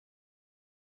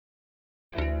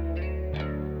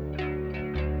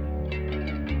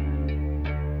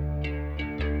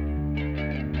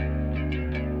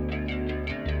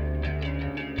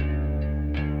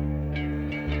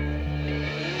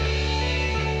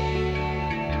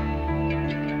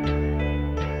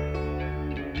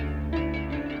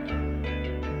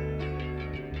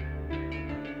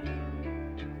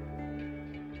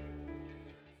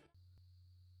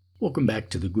Welcome back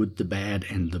to The Good, the Bad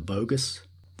and the Bogus.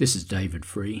 This is David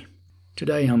Free.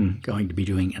 Today I'm going to be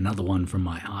doing another one from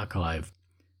my archive.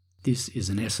 This is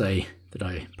an essay that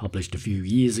I published a few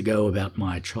years ago about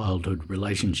my childhood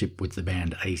relationship with the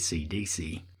band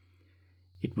AC/DC.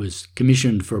 It was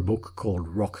commissioned for a book called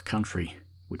Rock Country,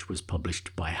 which was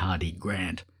published by Hardy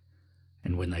Grant.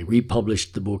 And when they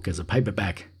republished the book as a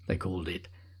paperback, they called it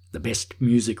The Best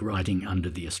Music Writing Under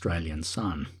the Australian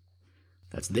Sun.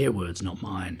 That's their words, not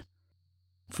mine.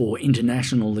 For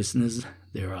international listeners,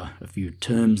 there are a few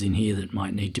terms in here that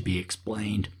might need to be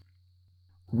explained.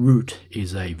 Root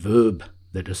is a verb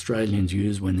that Australians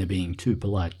use when they're being too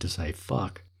polite to say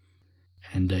fuck.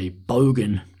 And a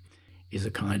bogan is a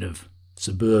kind of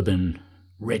suburban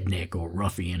redneck or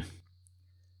ruffian.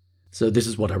 So this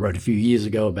is what I wrote a few years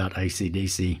ago about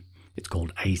AC/DC. It's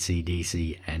called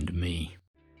AC/DC and Me.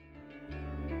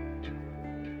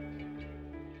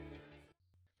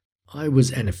 I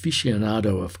was an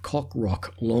aficionado of cock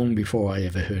rock long before I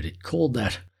ever heard it called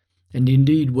that, and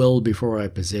indeed well before I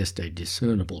possessed a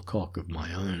discernible cock of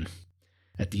my own.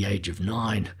 At the age of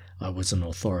 9, I was an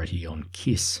authority on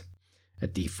Kiss.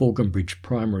 At the Falconbridge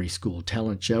Primary School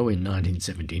talent show in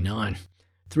 1979,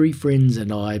 3 friends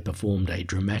and I performed a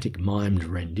dramatic mimed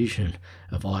rendition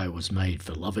of I Was Made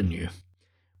for Lovin' You.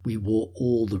 We wore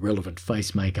all the relevant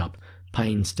face makeup,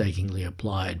 painstakingly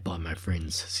applied by my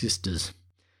friends' sisters.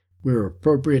 Where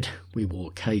appropriate, we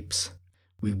wore capes.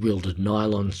 We wielded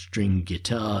nylon string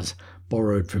guitars,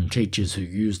 borrowed from teachers who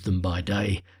used them by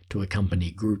day to accompany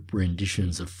group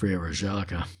renditions of Frere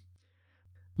Jacques.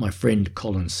 My friend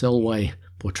Colin Selway,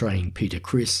 portraying Peter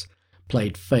Criss,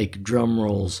 played fake drum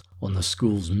rolls on the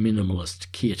school's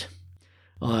minimalist kit.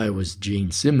 I was Gene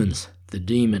Simmons, the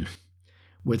demon.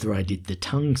 Whether I did the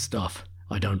tongue stuff,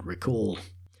 I don't recall.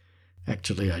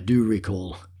 Actually, I do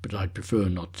recall, but I'd prefer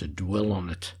not to dwell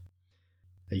on it.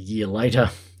 A year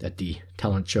later, at the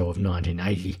talent show of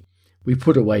 1980, we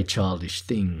put away childish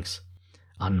things.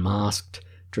 Unmasked,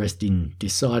 dressed in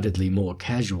decidedly more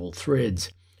casual threads,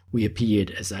 we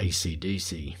appeared as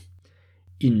AC/DC.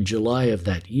 In July of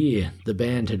that year, the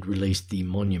band had released the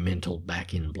monumental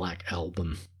Back in Black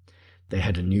album. They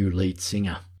had a new lead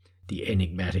singer, the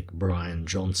enigmatic Brian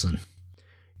Johnson.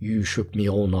 You Shook Me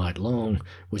All Night Long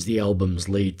was the album's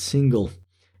lead single,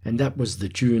 and that was the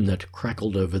tune that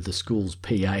crackled over the school's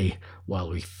PA while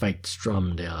we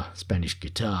fake-strummed our Spanish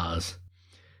guitars.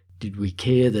 Did we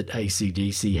care that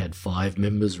AC/DC had 5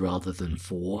 members rather than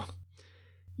 4?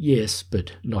 Yes,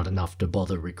 but not enough to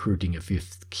bother recruiting a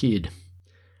 5th kid.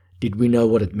 Did we know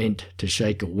what it meant to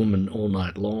shake a woman all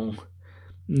night long?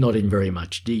 Not in very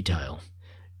much detail.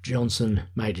 Johnson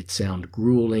made it sound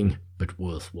grueling, but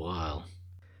worthwhile.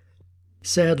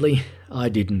 Sadly, I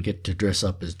didn't get to dress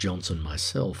up as Johnson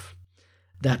myself.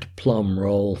 That plum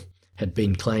role had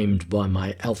been claimed by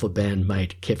my Alpha Band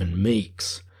mate Kevin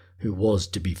Meeks, who was,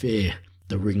 to be fair,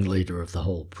 the ringleader of the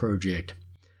whole project.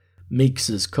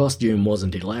 Meeks's costume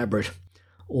wasn't elaborate.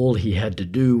 All he had to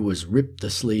do was rip the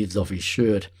sleeves off his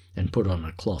shirt and put on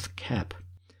a cloth cap.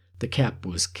 The cap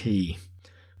was key.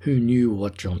 Who knew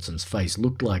what Johnson's face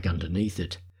looked like underneath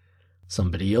it?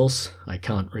 Somebody else, I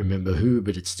can't remember who,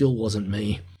 but it still wasn't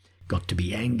me, got to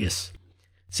be Angus.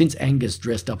 Since Angus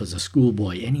dressed up as a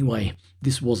schoolboy anyway,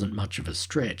 this wasn't much of a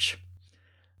stretch.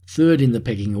 3rd in the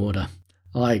pecking order,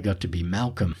 I got to be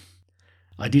Malcolm.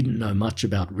 I didn't know much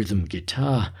about rhythm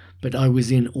guitar, but I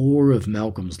was in awe of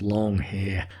Malcolm's long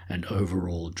hair and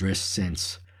overall dress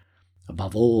sense.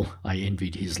 Above all, I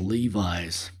envied his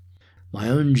Levi's. My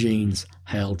own jeans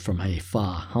hailed from a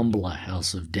far humbler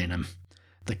house of denim,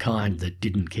 the kind that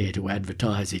didn't care to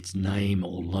advertise its name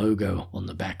or logo on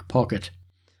the back pocket.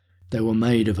 They were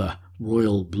made of a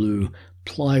royal blue,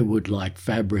 plywood-like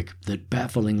fabric that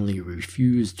bafflingly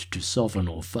refused to soften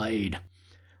or fade.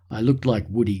 I looked like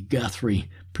Woody Guthrie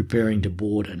preparing to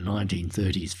board a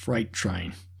 1930s freight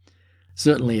train.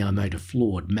 Certainly I made a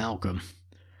flawed Malcolm.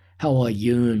 How I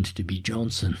yearned to be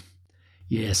Johnson.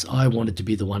 Yes, I wanted to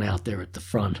be the one out there at the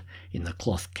front, in the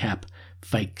cloth cap,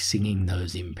 fake singing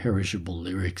those imperishable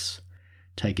lyrics.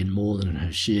 Taken more than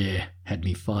her share, had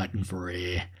me fighting for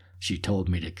air. She told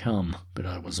me to come, but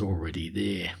I was already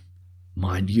there.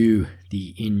 Mind you,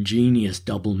 the ingenious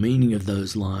double meaning of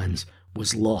those lines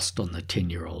was lost on the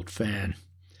 10-year-old fan.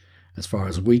 As far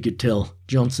as we could tell,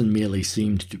 Johnson merely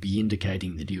seemed to be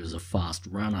indicating that he was a fast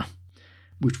runner,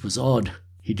 which was odd.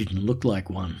 He didn't look like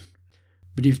one.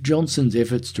 But if Johnson's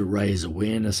efforts to raise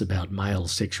awareness about male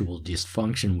sexual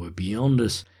dysfunction were beyond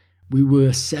us, we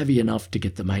were savvy enough to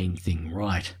get the main thing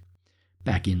right.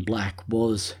 Back in Black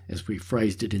was, as we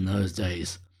phrased it in those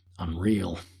days,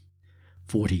 unreal.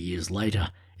 40 years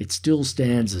later, It still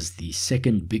stands as the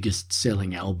second biggest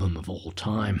selling album of all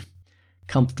time,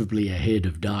 comfortably ahead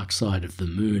of Dark Side of the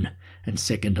Moon and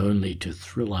second only to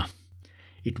Thriller.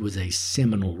 It was a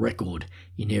seminal record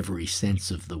in every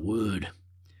sense of the word.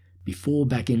 Before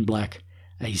Back in Black,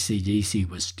 AC/DC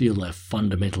was still a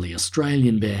fundamentally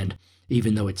Australian band,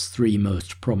 even though its three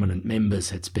most prominent members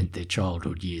had spent their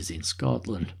childhood years in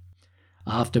Scotland.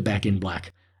 After Back in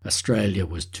Black, Australia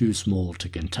was too small to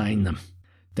contain them.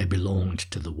 They belonged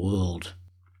to the world.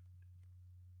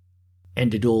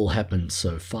 And it all happened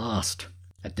so fast.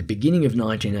 At the beginning of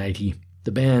 1980,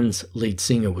 the band's lead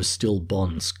singer was still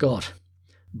Bon Scott.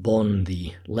 Bon,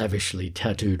 the lavishly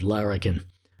tattooed larrikin,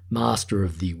 master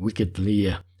of the wicked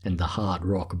leer and the hard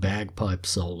rock bagpipe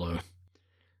solo.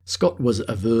 Scott was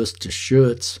averse to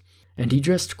shirts, and he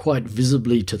dressed quite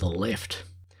visibly to the left.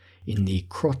 In the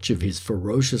crotch of his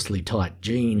ferociously tight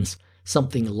jeans,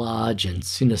 something large and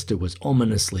sinister was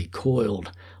ominously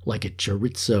coiled, like a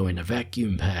chorizo in a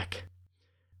vacuum pack.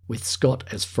 With Scott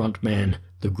as frontman,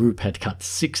 the group had cut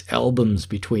 6 albums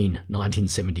between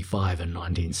 1975 and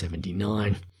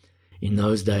 1979. In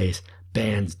those days,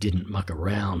 bands didn't muck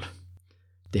around.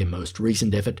 Their most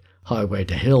recent effort, Highway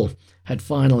to Hell, had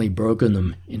finally broken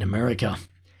them in America.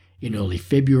 In early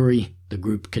February, the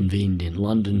group convened in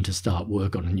London to start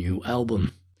work on a new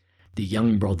album. The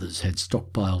Young brothers had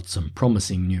stockpiled some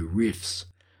promising new riffs.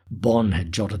 Bon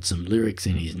had jotted some lyrics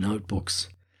in his notebooks.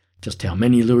 Just how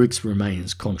many lyrics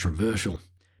remains controversial,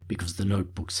 because the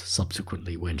notebooks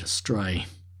subsequently went astray.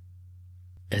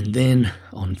 And then,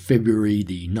 on February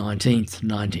the 19th,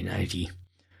 1980,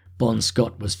 Bon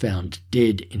Scott was found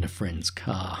dead in a friend's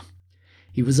car.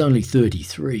 He was only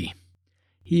 33.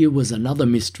 Here was another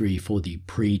mystery for the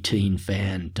pre-teen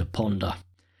fan to ponder.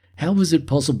 How was it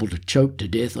possible to choke to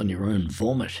death on your own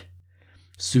vomit?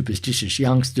 Superstitious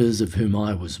youngsters, of whom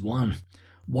I was one,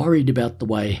 worried about the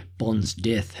way Bon's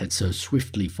death had so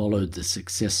swiftly followed the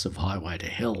success of Highway to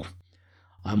Hell.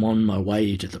 "I'm on my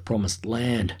way to the promised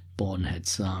land," Bon had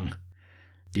sung.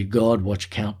 Did God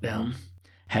watch Countdown?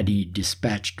 Had he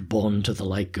dispatched Bon to the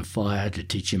lake of fire to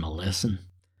teach him a lesson?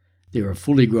 There are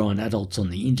fully grown adults on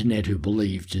the internet who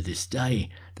believe to this day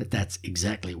that that's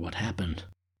exactly what happened.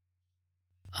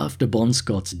 After Bon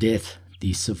Scott's death,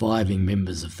 the surviving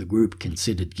members of the group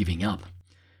considered giving up,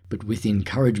 but with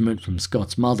encouragement from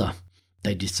Scott's mother,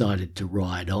 they decided to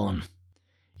ride on.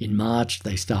 In March,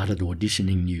 they started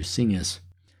auditioning new singers.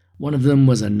 One of them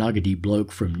was a nuggety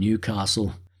bloke from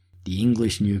Newcastle, the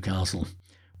English Newcastle,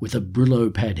 with a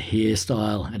Brillo pad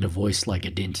hairstyle and a voice like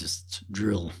a dentist's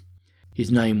drill.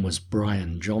 His name was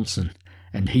Brian Johnson,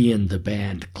 and he and the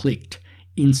band clicked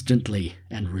instantly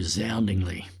and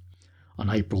resoundingly. On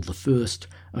April the 1st,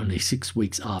 only 6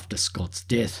 weeks after Scott's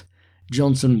death,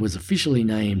 Johnson was officially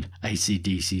named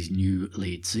AC/DC's new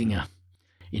lead singer.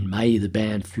 In May, the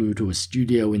band flew to a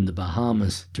studio in the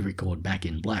Bahamas to record Back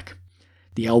in Black.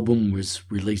 The album was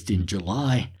released in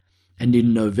July, and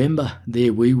in November,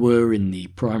 there we were in the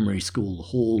primary school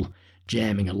hall,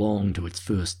 jamming along to its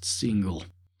first single.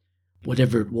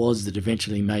 Whatever it was that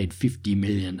eventually made 50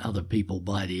 million other people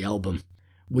buy the album,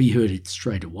 we heard it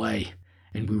straight away,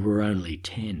 and we were only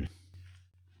 10.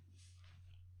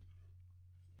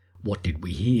 What did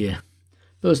we hear?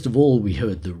 First of all, we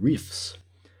heard the riffs.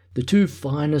 The 2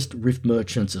 finest riff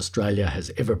merchants Australia has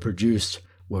ever produced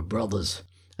were brothers,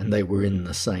 and they were in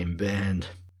the same band.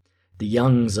 The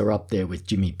Youngs are up there with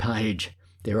Jimmy Page.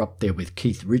 They're up there with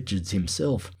Keith Richards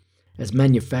himself, as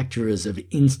manufacturers of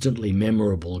instantly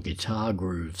memorable guitar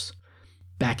grooves.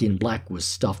 Back in Black was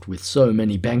stuffed with so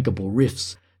many bankable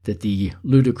riffs that the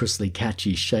ludicrously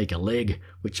catchy Shake a Leg,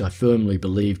 which I firmly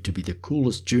believe to be the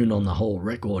coolest tune on the whole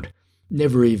record,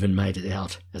 never even made it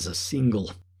out as a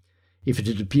single. If it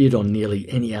had appeared on nearly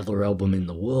any other album in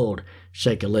the world,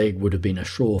 Shake a Leg would have been a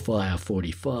surefire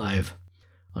 45.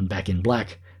 On Back in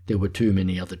Black, there were too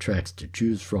many other tracks to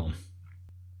choose from.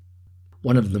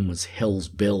 One of them was Hell's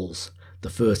Bells,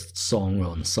 the first song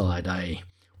on side A,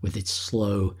 with its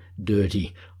slow,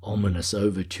 dirty, ominous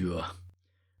overture.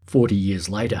 40 years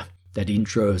later, that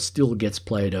intro still gets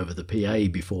played over the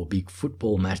PA before big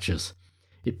football matches.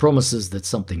 It promises that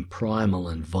something primal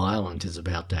and violent is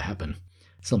about to happen,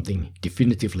 something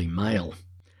definitively male,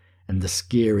 and the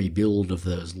scary build of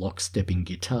those lock-stepping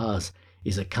guitars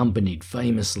is accompanied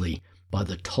famously by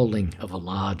the tolling of a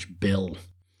large bell.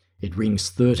 It rings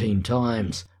 13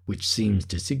 times, which seems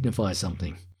to signify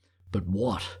something. But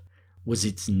what? Was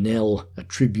its knell a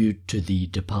tribute to the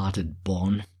departed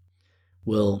Bon?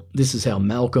 Well, this is how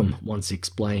Malcolm once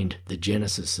explained the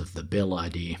genesis of the bell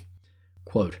idea.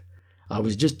 Quote, "I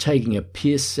was just taking a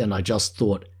piss and I just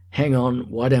thought, hang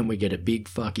on, why don't we get a big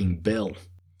fucking bell?"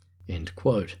 End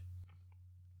quote.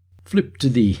 Flip to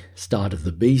the start of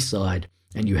the B-side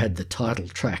and you had the title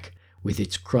track with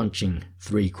its crunching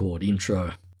 3-chord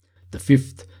intro. The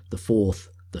 5th, the 4th,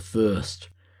 the 1st.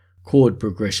 Chord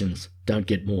progressions don't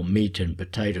get more meat and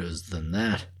potatoes than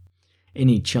that.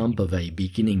 Any chump of a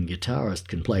beginning guitarist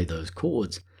can play those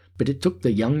chords, but it took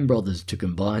the Young brothers to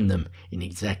combine them in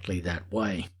exactly that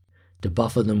way, to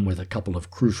buffer them with a couple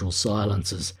of crucial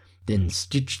silences, then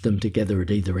stitch them together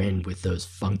at either end with those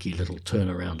funky little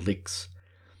turnaround licks.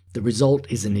 The result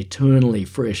is an eternally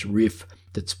fresh riff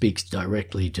that speaks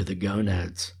directly to the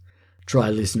gonads. Try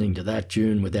listening to that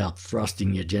tune without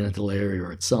thrusting your genital area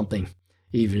at something,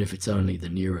 even if it's only the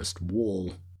nearest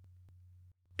wall.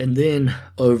 And then,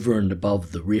 over and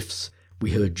above the riffs,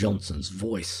 we heard Johnson's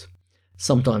voice.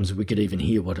 Sometimes we could even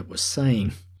hear what it was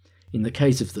saying. In the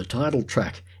case of the title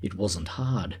track, it wasn't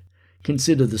hard.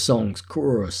 Consider the song's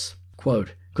chorus,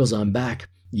 quote, "'Cause I'm back,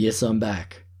 yes I'm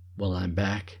back. Well I'm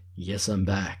back, yes I'm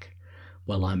back.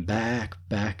 Well I'm back,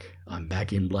 I'm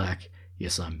back in black,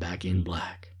 yes I'm back in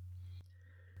black."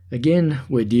 Again,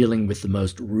 we're dealing with the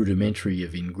most rudimentary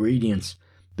of ingredients,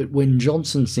 but when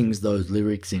Johnson sings those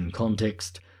lyrics in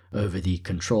context over the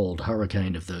controlled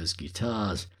hurricane of those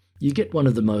guitars, you get one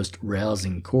of the most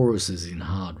rousing choruses in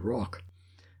hard rock.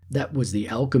 That was the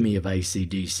alchemy of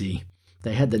AC/DC.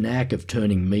 They had the knack of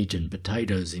turning meat and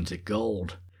potatoes into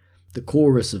gold. The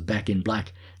chorus of Back in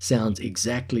Black sounds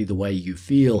exactly the way you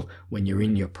feel when you're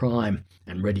in your prime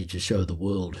and ready to show the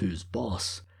world who's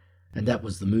boss. And that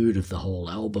was the mood of the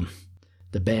whole album.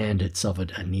 The band had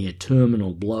suffered a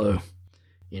near-terminal blow.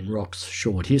 In rock's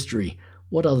short history,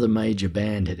 what other major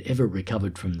band had ever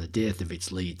recovered from the death of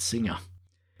its lead singer?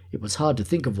 It was hard to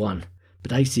think of one,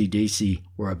 but AC/DC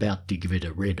were about to give it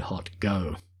a red-hot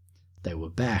go. They were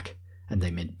back, and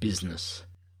they meant business.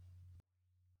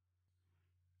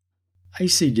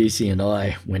 AC/DC and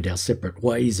I went our separate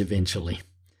ways eventually.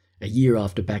 A year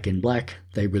after Back in Black,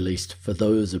 they released For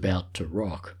Those About to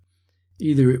Rock.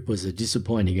 Either it was a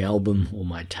disappointing album, or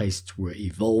my tastes were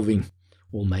evolving,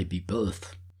 or maybe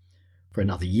both. For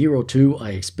another year or two,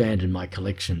 I expanded my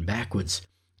collection backwards,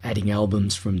 adding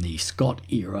albums from the Scott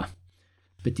era.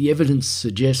 But the evidence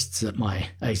suggests that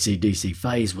my AC/DC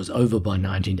phase was over by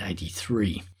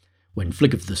 1983. When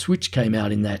Flick of the Switch came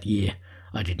out in that year,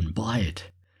 I didn't buy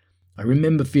it. I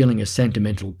remember feeling a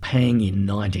sentimental pang in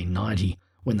 1990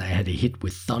 when they had a hit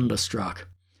with Thunderstruck.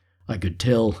 I could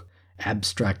tell,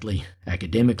 abstractly,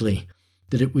 academically,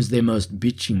 that it was their most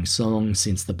bitching song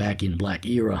since the Back in Black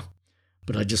era,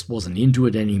 but I just wasn't into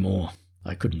it anymore.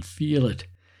 I couldn't feel it.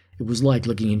 It was like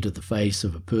looking into the face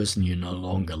of a person you no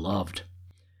longer loved.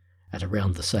 At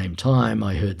around the same time,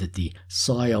 I heard that the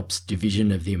PSYOPs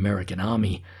division of the American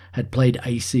Army had played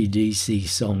AC/DC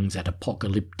songs at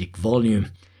apocalyptic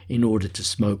volume in order to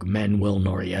smoke Manuel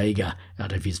Noriega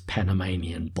out of his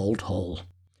Panamanian bolt hole.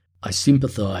 I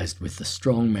sympathized with the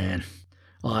strong man.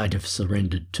 I'd have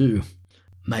surrendered too.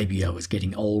 Maybe I was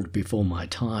getting old before my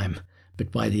time,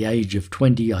 but by the age of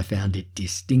 20 I found it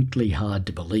distinctly hard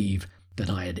to believe that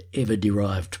I had ever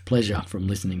derived pleasure from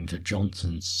listening to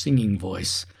Johnson's singing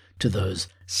voice, to those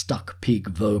stuck pig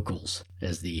vocals,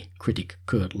 as the critic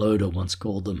Kurt Loder once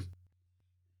called them.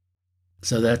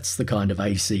 So that's the kind of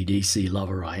AC/DC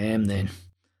lover I am then,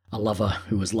 a lover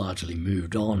who has largely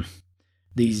moved on.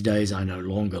 These days I no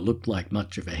longer look like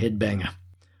much of a headbanger,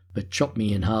 but chop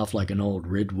me in half like an old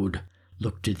redwood,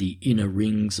 look to the inner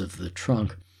rings of the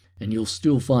trunk, and you'll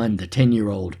still find the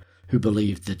 10-year-old who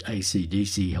believed that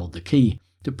AC/DC held the key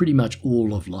to pretty much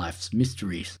all of life's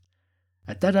mysteries.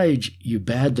 At that age, you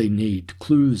badly need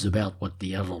clues about what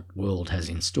the adult world has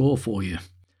in store for you.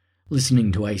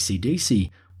 Listening to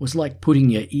AC/DC was like putting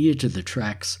your ear to the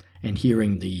tracks and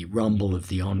hearing the rumble of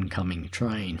the oncoming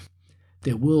train.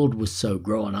 Their world was so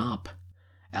grown up.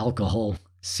 Alcohol,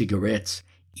 cigarettes,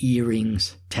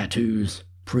 earrings, tattoos,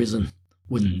 prison.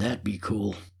 Wouldn't that be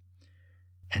cool?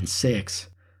 And sex.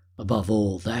 Above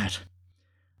all that.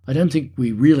 I don't think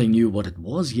we really knew what it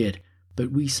was yet,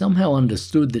 but we somehow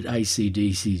understood that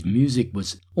AC/DC's music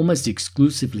was almost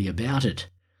exclusively about it.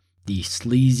 The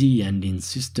sleazy and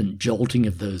insistent jolting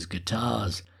of those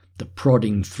guitars, the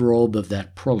prodding throb of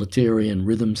that proletarian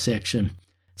rhythm section,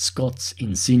 Scott's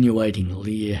insinuating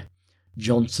leer,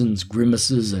 Johnson's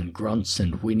grimaces and grunts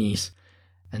and whinnies,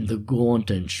 and the gaunt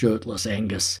and shirtless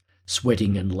Angus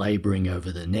sweating and labouring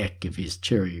over the neck of his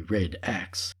cherry-red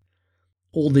axe.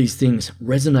 All these things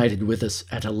resonated with us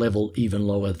at a level even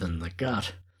lower than the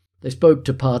gut. They spoke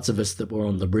to parts of us that were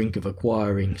on the brink of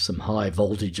acquiring some high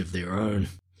voltage of their own.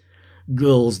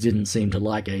 Girls didn't seem to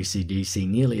like AC/DC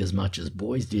nearly as much as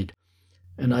boys did,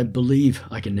 and I believe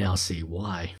I can now see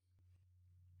why.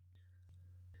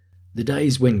 The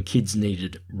days when kids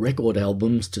needed record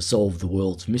albums to solve the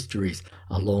world's mysteries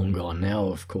are long gone now,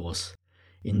 of course.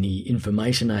 In the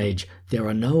information age, there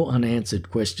are no unanswered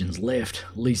questions left,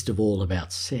 least of all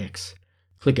about sex.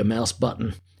 Click a mouse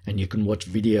button and you can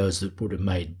watch videos that would have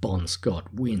made Bon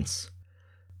Scott wince.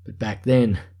 But back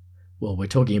then, well, we're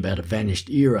talking about a vanished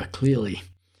era, clearly.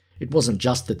 It wasn't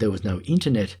just that there was no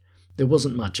internet, there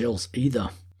wasn't much else either.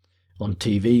 On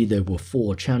TV there were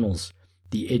 4 channels.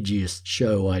 The edgiest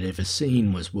show I'd ever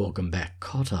seen was Welcome Back,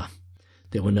 Kotter.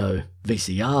 There were no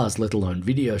VCRs, let alone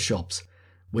video shops.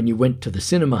 When you went to the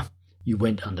cinema, you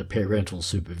went under parental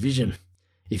supervision.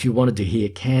 If you wanted to hear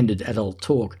candid adult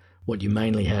talk, what you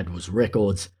mainly had was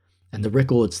records, and the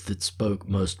records that spoke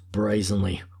most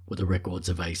brazenly were the records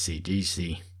of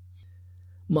AC/DC.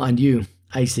 Mind you,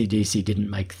 AC/DC didn't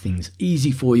make things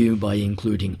easy for you by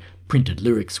including printed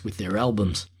lyrics with their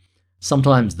albums.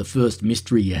 Sometimes the first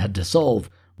mystery you had to solve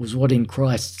was what in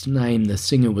Christ's name the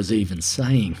singer was even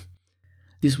saying.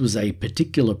 This was a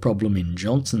particular problem in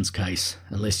Johnson's case,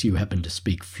 unless you happened to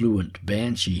speak fluent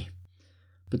Banshee.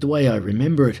 But the way I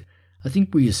remember it, I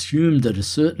think we assumed that a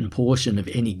certain portion of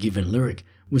any given lyric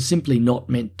was simply not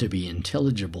meant to be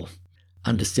intelligible.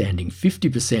 Understanding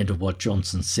 50% of what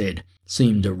Johnson said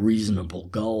seemed a reasonable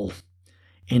goal.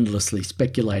 Endlessly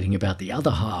speculating about the other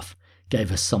half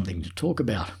gave us something to talk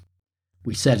about.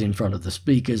 We sat in front of the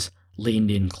speakers, leaned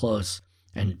in close,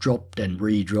 and dropped and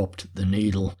re-dropped the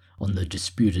needle on the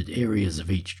disputed areas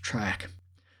of each track.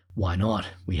 Why not?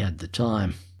 We had the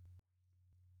time.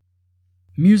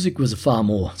 Music was a far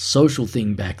more social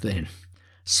thing back then.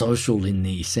 Social in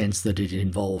the sense that it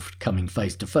involved coming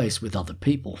face to face with other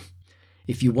people.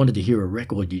 If you wanted to hear a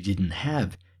record you didn't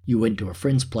have, you went to a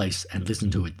friend's place and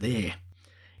listened to it there.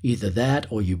 Either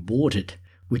that or you bought it,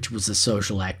 which was a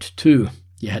social act too.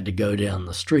 You had to go down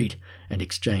the street and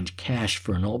exchange cash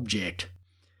for an object.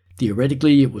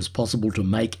 Theoretically, it was possible to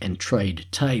make and trade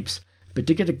tapes, but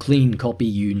to get a clean copy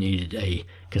you needed a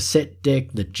cassette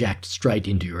deck that jacked straight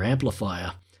into your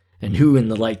amplifier. And who in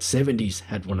the late 70s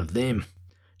had one of them?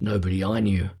 Nobody I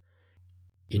knew.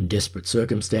 In desperate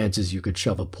circumstances, you could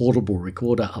shove a portable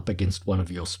recorder up against one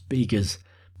of your speakers,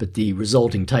 but the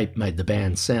resulting tape made the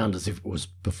band sound as if it was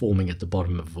performing at the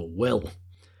bottom of a well.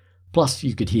 Plus,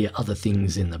 you could hear other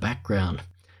things in the background.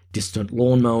 Distant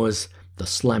lawnmowers, the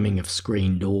slamming of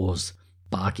screen doors,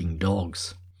 barking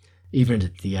dogs. Even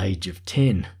at the age of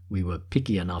 10, we were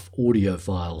picky enough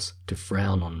audiophiles to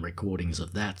frown on recordings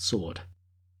of that sort.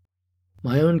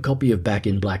 My own copy of Back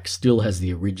in Black still has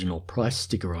the original price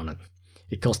sticker on it.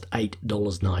 It cost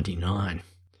 $8.99.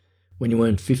 When you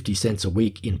earned 50 cents a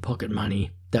week in pocket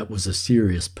money, that was a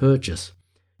serious purchase.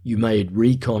 You made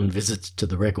recon visits to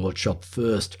the record shop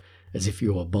first, as if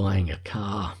you were buying a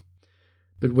car.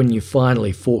 But when you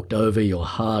finally forked over your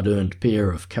hard-earned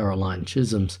pair of Caroline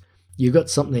Chisholms, you got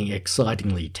something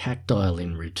excitingly tactile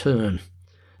in return.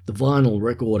 The vinyl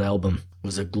record album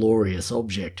was a glorious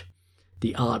object.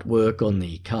 The artwork on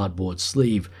the cardboard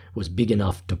sleeve was big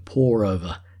enough to pore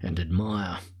over and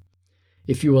admire.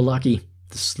 If you were lucky,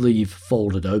 the sleeve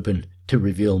folded open to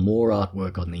reveal more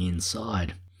artwork on the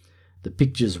inside. The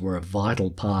pictures were a vital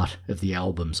part of the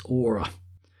album's aura.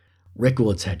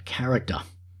 Records had character.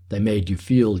 They made you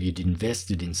feel you'd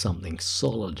invested in something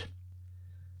solid.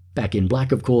 Back in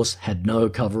Black, of course, had no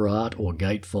cover art or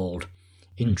gatefold.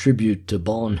 In tribute to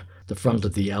Bon, the front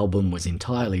of the album was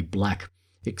entirely black,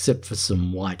 except for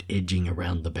some white edging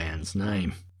around the band's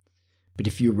name. But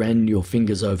if you ran your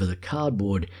fingers over the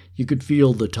cardboard, you could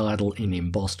feel the title in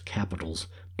embossed capitals,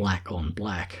 black on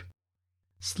black.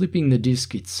 Slipping the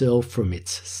disc itself from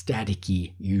its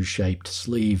staticky U-shaped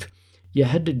sleeve, you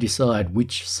had to decide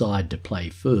which side to play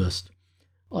first.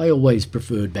 I always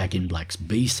preferred Back in Black's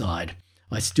B-side.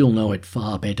 I still know it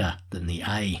far better than the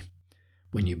A.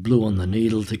 When you blew on the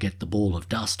needle to get the ball of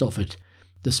dust off it,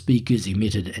 the speakers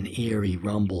emitted an airy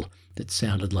rumble that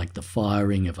sounded like the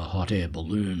firing of a hot air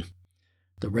balloon.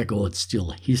 The record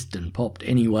still hissed and popped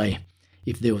anyway.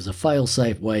 If there was a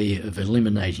fail-safe way of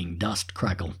eliminating dust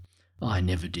crackle, I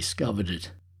never discovered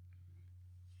it.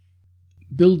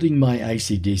 Building my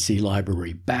AC/DC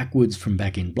library backwards from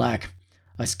Back in Black,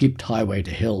 I skipped Highway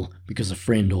to Hell because a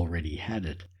friend already had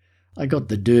it. I got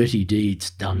the Dirty Deeds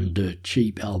Done Dirt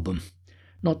Cheap album,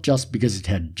 not just because it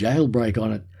had Jailbreak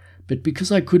on it, but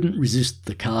because I couldn't resist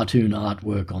the cartoon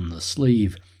artwork on the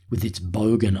sleeve with its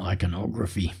bogan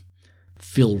iconography.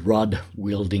 Phil Rudd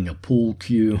wielding a pool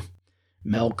cue,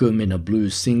 Malcolm in a blue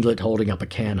singlet holding up a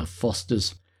can of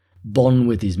Foster's, Bon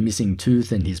with his missing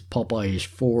tooth and his Popeye-ish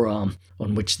forearm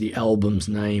on which the album's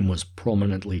name was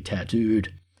prominently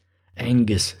tattooed,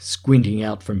 Angus squinting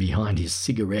out from behind his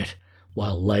cigarette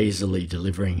while lazily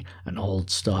delivering an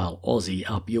old-style Aussie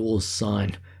up yours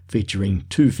sign featuring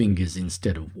 2 fingers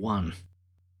instead of 1.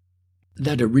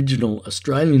 That original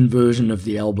Australian version of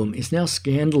the album is now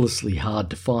scandalously hard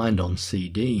to find on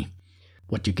CD.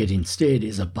 What you get instead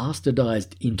is a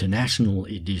bastardized international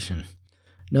edition.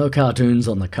 No cartoons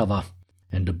on the cover,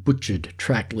 and a butchered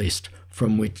track list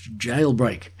from which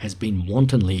Jailbreak has been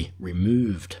wantonly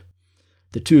removed.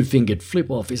 The 2-fingered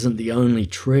flip-off isn't the only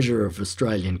treasure of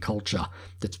Australian culture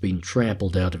that's been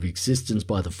trampled out of existence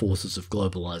by the forces of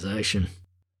globalisation.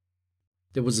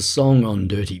 There was a song on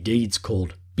Dirty Deeds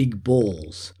called Big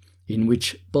Balls, in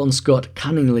which Bon Scott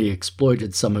cunningly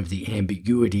exploited some of the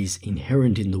ambiguities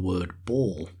inherent in the word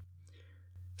ball.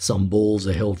 Some balls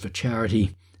are held for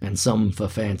charity, and some for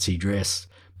fancy dress,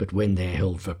 but when they're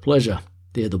held for pleasure,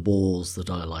 they're the balls that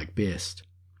I like best.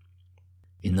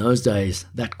 In those days,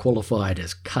 that qualified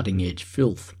as cutting-edge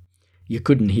filth. You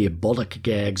couldn't hear bollock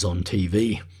gags on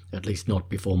TV, at least not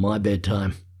before my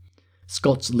bedtime.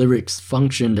 Scott's lyrics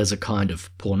functioned as a kind of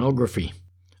pornography,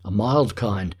 a mild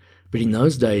kind, but in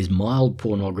those days mild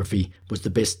pornography was the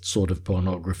best sort of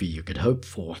pornography you could hope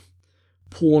for.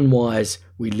 Porn-wise,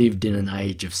 we lived in an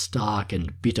age of stark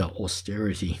and bitter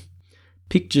austerity.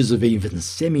 Pictures of even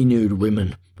semi-nude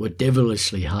women were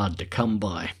devilishly hard to come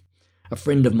by. A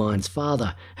friend of mine's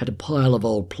father had a pile of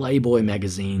old Playboy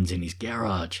magazines in his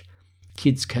garage.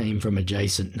 Kids came from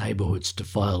adjacent neighbourhoods to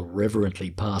file reverently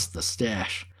past the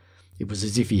stash. It was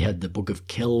as if he had the Book of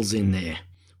Kells in there,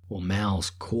 or Mao's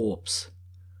corpse.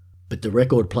 But the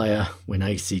record player, when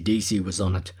AC/DC was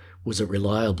on it, was a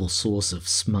reliable source of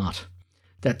smut.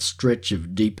 That stretch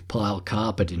of deep pile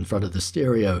carpet in front of the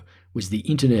stereo was the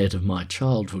internet of my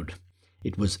childhood.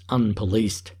 It was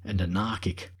unpoliced and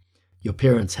anarchic. Your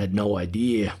parents had no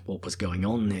idea what was going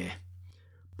on there.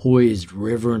 Poised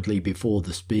reverently before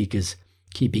the speakers,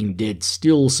 keeping dead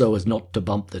still so as not to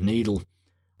bump the needle,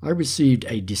 I received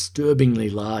a disturbingly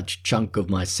large chunk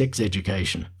of my sex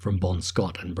education from Bon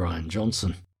Scott and Brian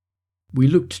Johnson. We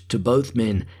looked to both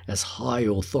men as high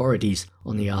authorities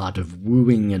on the art of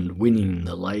wooing and winning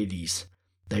the ladies.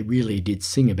 They really did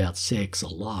sing about sex a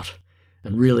lot,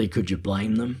 and really could you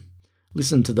blame them?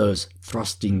 Listen to those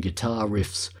thrusting guitar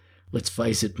riffs. Let's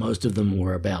face it, most of them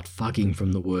were about fucking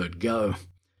from the word go.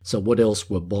 So what else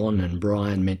were Bon and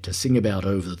Brian meant to sing about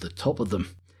over the top of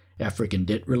them? African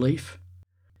debt relief?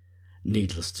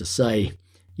 Needless to say,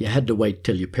 you had to wait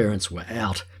till your parents were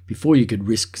out before you could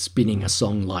risk spinning a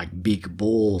song like Big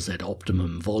Balls at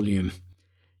optimum volume.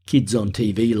 Kids on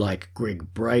TV like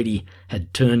Greg Brady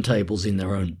had turntables in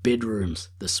their own bedrooms,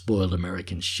 the spoiled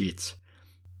American shits.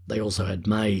 They also had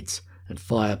maids and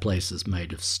fireplaces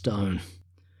made of stone.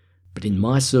 But in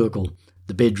my circle,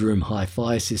 the bedroom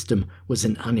hi-fi system was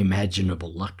an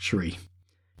unimaginable luxury.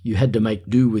 You had to make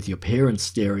do with your parents'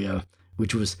 stereo,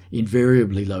 which was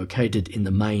invariably located in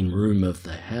the main room of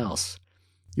the house.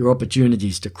 Your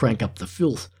opportunities to crank up the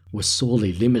filth were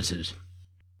sorely limited.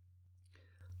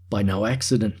 By no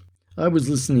accident, I was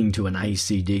listening to an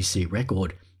AC/DC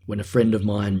record when a friend of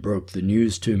mine broke the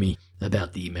news to me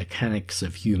about the mechanics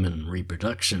of human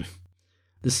reproduction.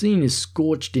 The scene is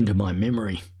scorched into my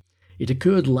memory. It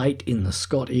occurred late in the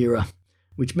Scott era,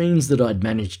 which means that I'd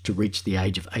managed to reach the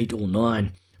age of 8 or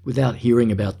 9 without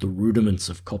hearing about the rudiments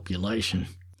of copulation.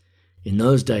 In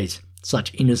those days,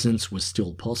 such innocence was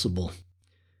still possible.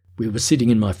 We were sitting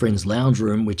in my friend's lounge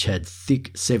room, which had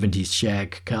thick 70s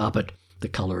shag carpet, the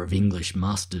colour of English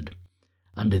mustard.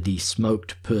 Under the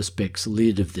smoked perspex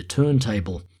lid of the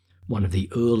turntable, one of the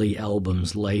early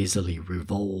albums lazily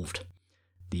revolved.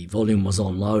 The volume was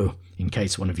on low, in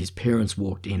case one of his parents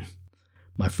walked in.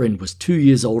 My friend was 2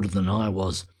 years older than I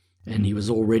was, and he was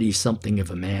already something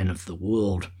of a man of the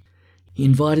world. He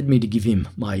invited me to give him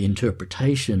my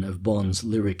interpretation of Bon's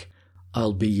lyric,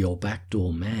 "I'll be your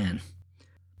backdoor man."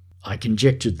 I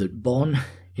conjectured that Bon,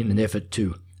 in an effort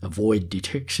to avoid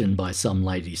detection by some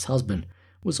lady's husband,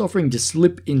 was offering to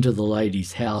slip into the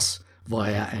lady's house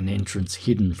via an entrance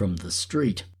hidden from the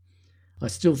street. I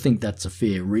still think that's a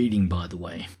fair reading, by the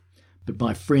way, but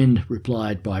my friend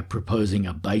replied by proposing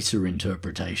a baser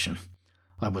interpretation.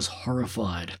 I was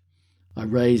horrified. I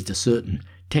raised a certain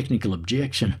technical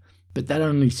objection, but that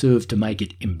only served to make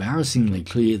it embarrassingly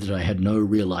clear that I had no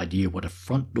real idea what a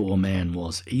front door man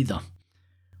was either.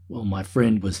 Well, my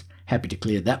friend was happy to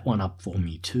clear that one up for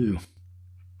me too.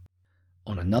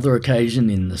 On another occasion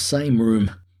in the same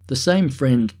room, the same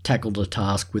friend tackled a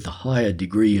task with a higher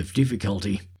degree of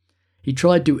difficulty. He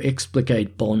tried to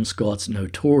explicate Bon Scott's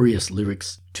notorious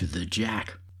lyrics to the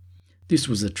Jack. This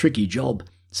was a tricky job,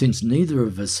 since neither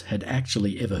of us had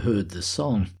actually ever heard the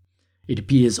song. It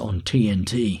appears on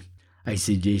TNT,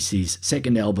 AC/DC's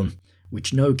second album,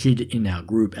 which no kid in our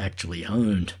group actually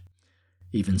owned.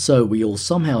 Even so, we all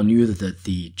somehow knew that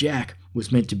the Jack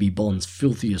was meant to be Bond's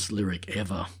filthiest lyric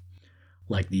ever.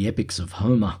 Like the epics of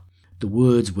Homer, the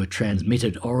words were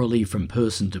transmitted orally from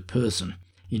person to person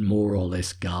in more or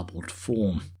less garbled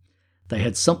form. They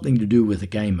had something to do with a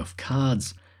game of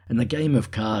cards, and the game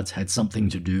of cards had something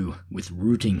to do with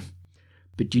rooting.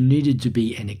 But you needed to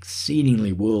be an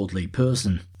exceedingly worldly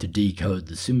person to decode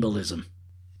the symbolism.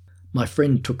 My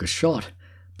friend took a shot,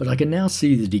 but I can now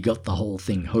see that he got the whole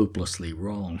thing hopelessly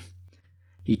wrong.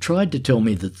 He tried to tell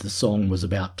me that the song was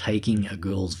about taking a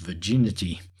girl's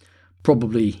virginity.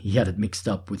 Probably he had it mixed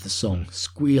up with the song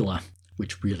Squealer,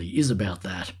 which really is about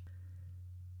that.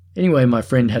 Anyway, my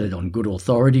friend had it on good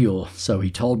authority, or so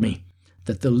he told me,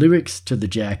 that the lyrics to the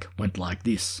Jack went like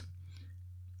this.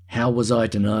 How was I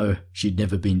to know she'd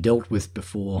never been dealt with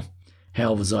before?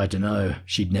 How was I to know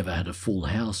she'd never had a full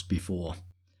house before?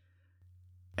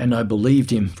 And I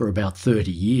believed him for about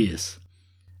 30 years.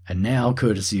 And now,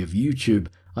 courtesy of YouTube,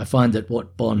 I find that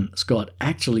what Bon Scott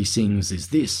actually sings is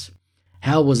this.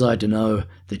 How was I to know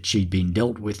that she'd been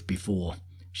dealt with before?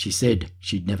 She said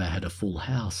she'd never had a full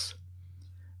house.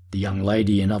 The young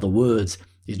lady, in other words,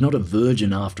 is not a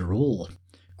virgin after all.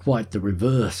 Quite the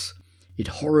reverse. It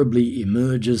horribly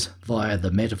emerges via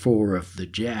the metaphor of the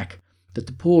Jack that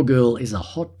the poor girl is a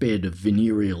hotbed of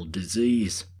venereal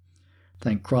disease.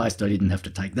 Thank Christ I didn't have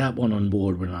to take that one on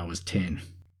board when I was 10.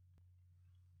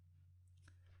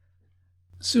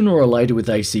 Sooner or later with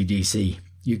AC/DC,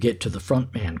 you get to the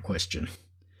frontman question.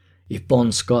 If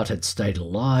Bon Scott had stayed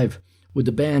alive, would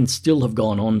the band still have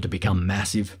gone on to become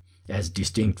massive, as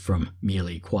distinct from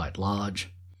merely quite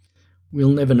large?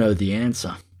 We'll never know the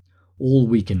answer. All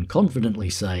we can confidently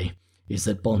say is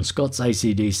that Bon Scott's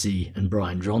AC/DC and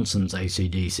Brian Johnson's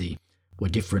AC/DC were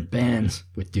different bands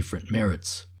with different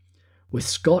merits. With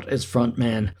Scott as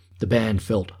frontman, the band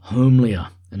felt homelier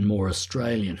and more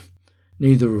Australian,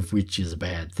 neither of which is a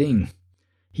bad thing.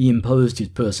 He imposed his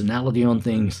personality on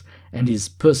things, and his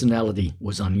personality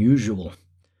was unusual.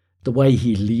 The way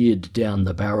he leered down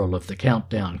the barrel of the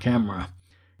countdown camera,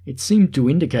 it seemed to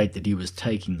indicate that he was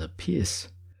taking the piss.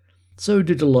 So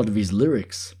did a lot of his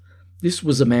lyrics. This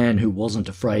was a man who wasn't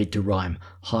afraid to rhyme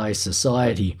high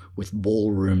society with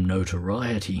ballroom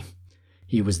notoriety.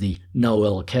 He was the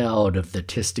Noel Coward of the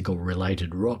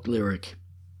testicle-related rock lyric.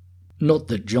 Not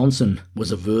that Johnson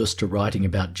was averse to writing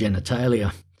about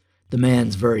genitalia. The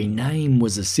man's very name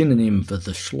was a synonym for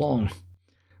the schlong.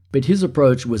 But his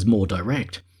approach was more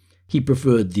direct. He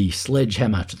preferred the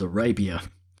sledgehammer to the rapier.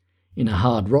 In a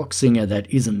hard rock singer, that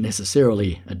isn't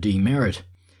necessarily a demerit.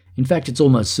 In fact, it's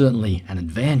almost certainly an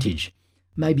advantage.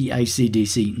 Maybe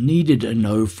AC/DC needed a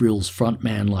no-frills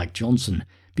frontman like Johnson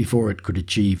before it could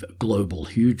achieve global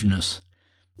hugeness.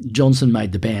 Johnson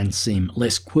made the band seem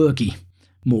less quirky,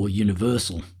 more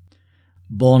universal.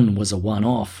 Bon was a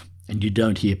one-off, and you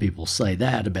don't hear people say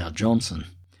that about Johnson.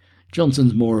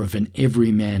 Johnson's more of an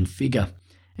everyman figure,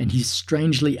 and he's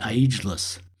strangely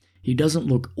ageless. He doesn't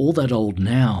look all that old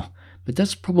now, but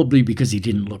that's probably because he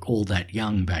didn't look all that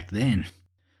young back then.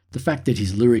 The fact that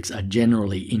his lyrics are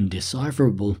generally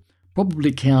indecipherable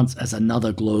probably counts as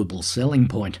another global selling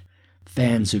point.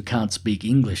 Fans who can't speak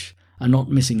English are not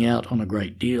missing out on a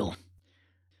great deal.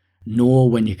 Nor,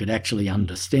 when you could actually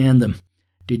understand them,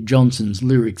 did Johnson's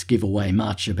lyrics give away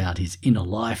much about his inner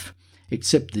life,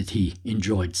 except that he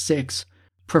enjoyed sex,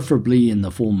 preferably in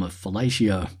the form of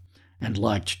fellatio, and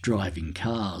liked driving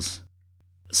cars.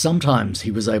 Sometimes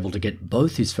he was able to get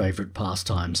both his favourite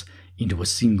pastimes into a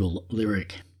single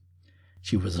lyric.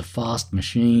 She was a fast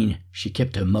machine, she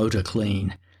kept her motor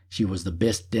clean, she was the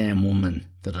best damn woman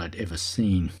that I'd ever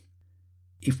seen.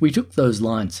 If we took those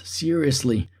lines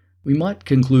seriously, we might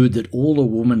conclude that all a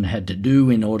woman had to do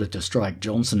in order to strike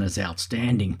Johnson as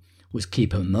outstanding was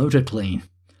keep her motor clean.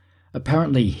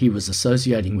 Apparently he was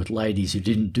associating with ladies who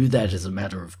didn't do that as a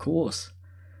matter of course.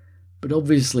 But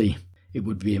obviously it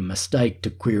would be a mistake to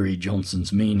query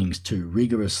Johnson's meanings too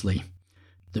rigorously.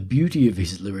 The beauty of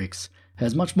his lyrics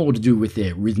has much more to do with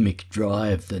their rhythmic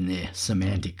drive than their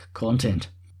semantic content.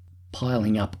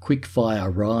 Piling up quick-fire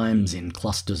rhymes in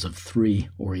clusters of 3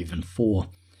 or even 4,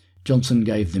 Johnson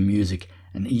gave the music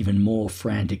an even more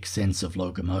frantic sense of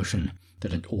locomotion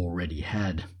than it already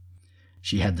had.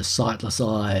 She had the sightless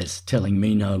eyes, telling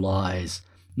me no lies,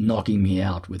 knocking me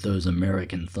out with those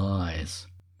American thighs.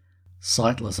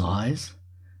 Sightless eyes?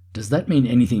 Does that mean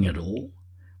anything at all?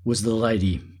 Was the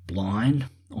lady blind?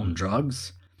 On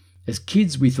drugs? As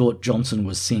kids we thought Johnson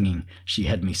was singing "She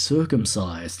Had Me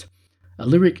Circumcised," a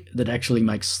lyric that actually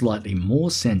makes slightly more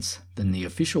sense than the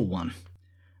official one.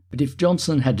 But if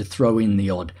Johnson had to throw in the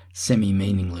odd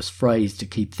semi-meaningless phrase to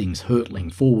keep things hurtling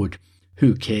forward,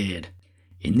 who cared?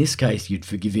 In this case, you'd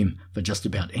forgive him for just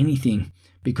about anything,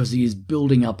 because he is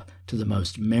building up to the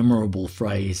most memorable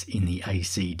phrase in the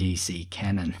AC/DC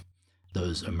canon,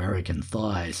 those American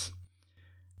thighs.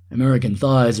 American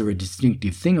thighs are a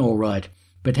distinctive thing, all right,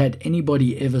 but had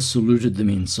anybody ever saluted them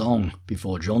in song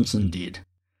before Johnson did?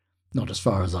 Not as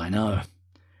far as I know.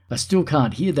 I still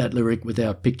can't hear that lyric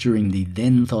without picturing the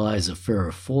then thighs of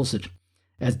Farrah Fawcett,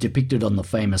 as depicted on the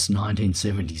famous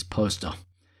 1970s poster,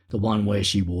 the one where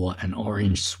she wore an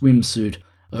orange swimsuit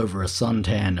over a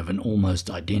suntan of an almost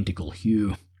identical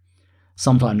hue.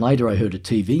 Sometime later I heard a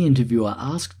TV interviewer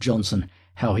ask Johnson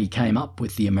how he came up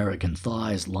with the American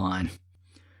thighs line.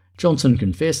 Johnson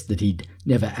confessed that he'd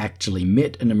never actually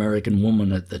met an American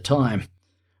woman at the time,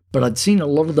 but I'd seen a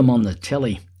lot of them on the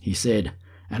telly, he said,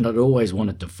 and I'd always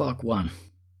wanted to fuck one.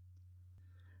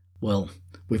 Well,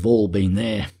 we've all been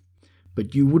there,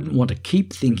 but you wouldn't want to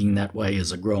keep thinking that way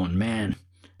as a grown man,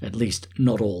 at least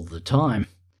not all the time.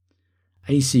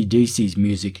 AC/DC's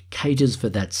music caters for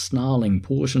that snarling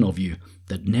portion of you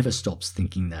that never stops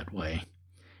thinking that way.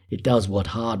 It does what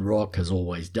hard rock has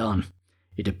always done.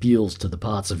 It appeals to the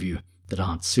parts of you that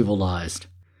aren't civilized.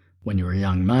 When you're a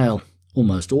young male,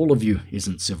 almost all of you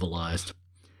isn't civilized.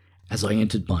 As I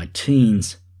entered my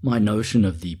teens, my notion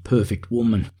of the perfect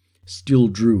woman still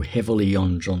drew heavily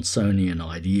on Johnsonian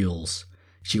ideals.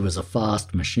 She was a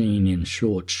fast machine in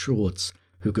short shorts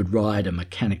who could ride a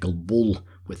mechanical bull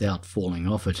without falling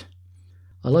off it.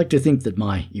 I like to think that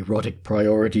my erotic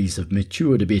priorities have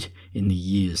matured a bit in the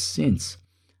years since.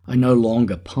 I no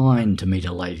longer pine to meet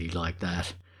a lady like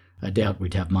that. I doubt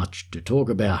we'd have much to talk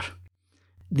about.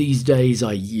 These days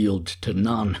I yield to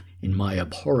none in my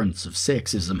abhorrence of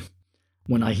sexism.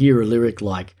 When I hear a lyric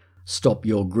like, "Stop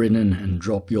your grinnin' and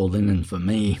drop your linen for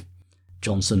me,"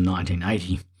 Johnson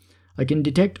 1980, I can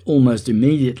detect almost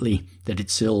immediately that it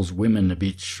sells women a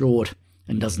bit short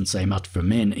and doesn't say much for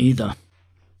men either.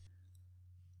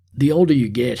 The older you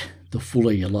get, the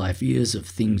fuller your life is of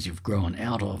things you've grown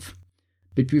out of.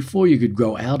 But before you could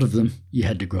grow out of them, you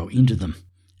had to grow into them,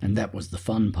 and that was the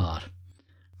fun part.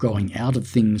 Growing out of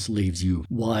things leaves you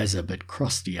wiser but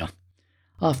crustier.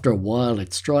 After a while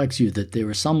it strikes you that there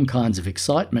are some kinds of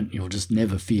excitement you'll just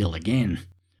never feel again.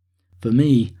 For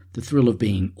me, the thrill of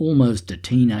being almost a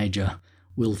teenager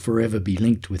will forever be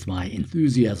linked with my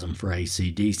enthusiasm for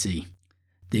AC/DC.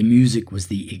 Their music was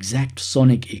the exact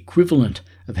sonic equivalent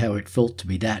of how it felt to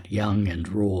be that young and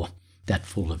raw, that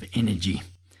full of energy.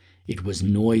 It was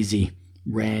noisy,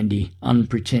 randy,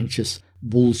 unpretentious,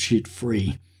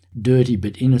 bullshit-free, dirty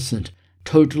but innocent,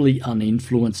 totally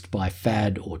uninfluenced by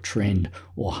fad or trend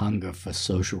or hunger for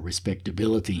social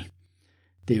respectability.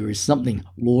 There is something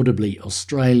laudably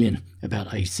Australian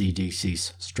about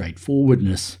AC/DC's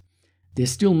straightforwardness. They're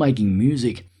still making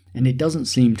music, and it doesn't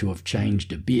seem to have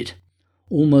changed a bit.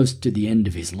 Almost to the end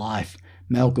of his life,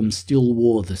 Malcolm still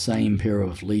wore the same pair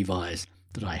of Levi's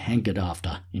that I hankered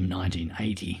after in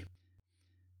 1980.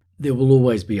 There will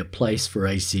always be a place for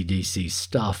AC/DC's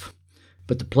stuff,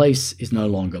 but the place is no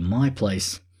longer my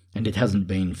place, and it hasn't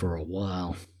been for a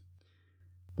while.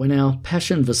 When our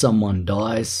passion for someone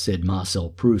dies, said Marcel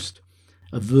Proust,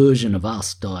 a version of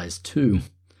us dies too.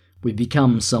 We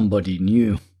become somebody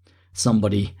new,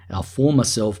 somebody our former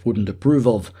self wouldn't approve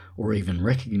of or even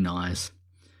recognise.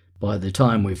 By the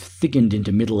time we've thickened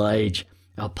into middle age,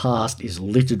 our past is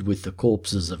littered with the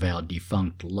corpses of our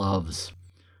defunct loves.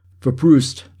 For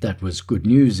Proust, that was good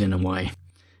news in a way.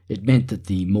 It meant that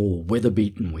the more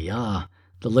weather-beaten we are,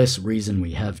 the less reason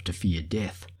we have to fear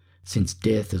death, since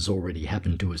death has already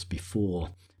happened to us before,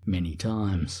 many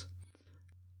times.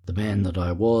 The man that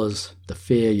I was, the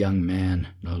fair young man,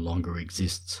 no longer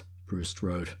exists, Proust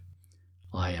wrote.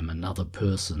 I am another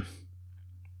person.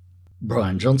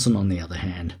 Brian Johnson, on the other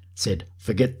hand, said,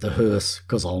 "Forget the hearse,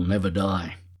 'cause I'll never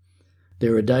die."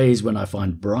 There are days when I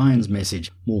find Brian's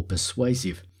message more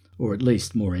persuasive, or at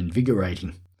least more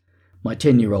invigorating. My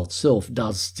 10-year-old self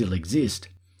does still exist.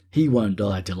 He won't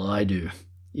die till I do,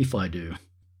 if I do.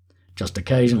 Just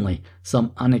occasionally,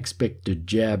 some unexpected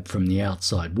jab from the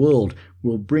outside world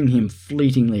will bring him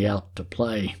fleetingly out to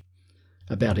play.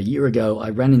 About a year ago, I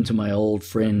ran into my old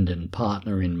friend and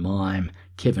partner in mime,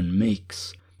 Kevin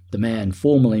Meeks, the man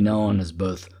formerly known as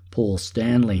both Paul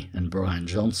Stanley and Brian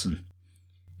Johnson.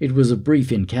 It was a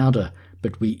brief encounter,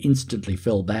 but we instantly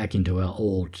fell back into our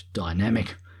old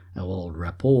dynamic, our old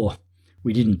rapport.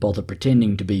 We didn't bother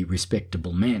pretending to be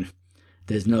respectable men.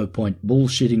 There's no point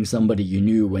bullshitting somebody you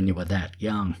knew when you were that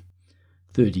young.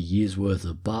 30 years' worth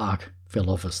of bark fell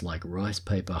off us like rice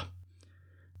paper.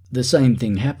 The same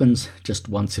thing happens, just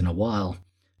once in a while.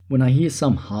 When I hear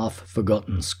some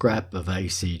half-forgotten scrap of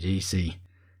AC/DC,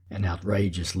 an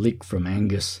outrageous lick from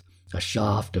Angus, a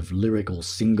shaft of lyrical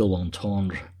single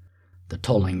entendre, the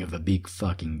tolling of a big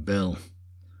fucking bell.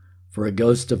 For a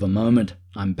ghost of a moment,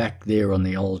 I'm back there on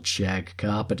the old shag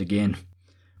carpet again,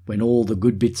 when all the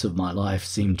good bits of my life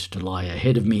seemed to lie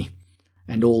ahead of me,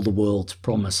 and all the world's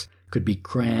promise could be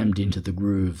crammed into the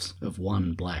grooves of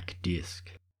one black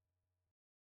disc.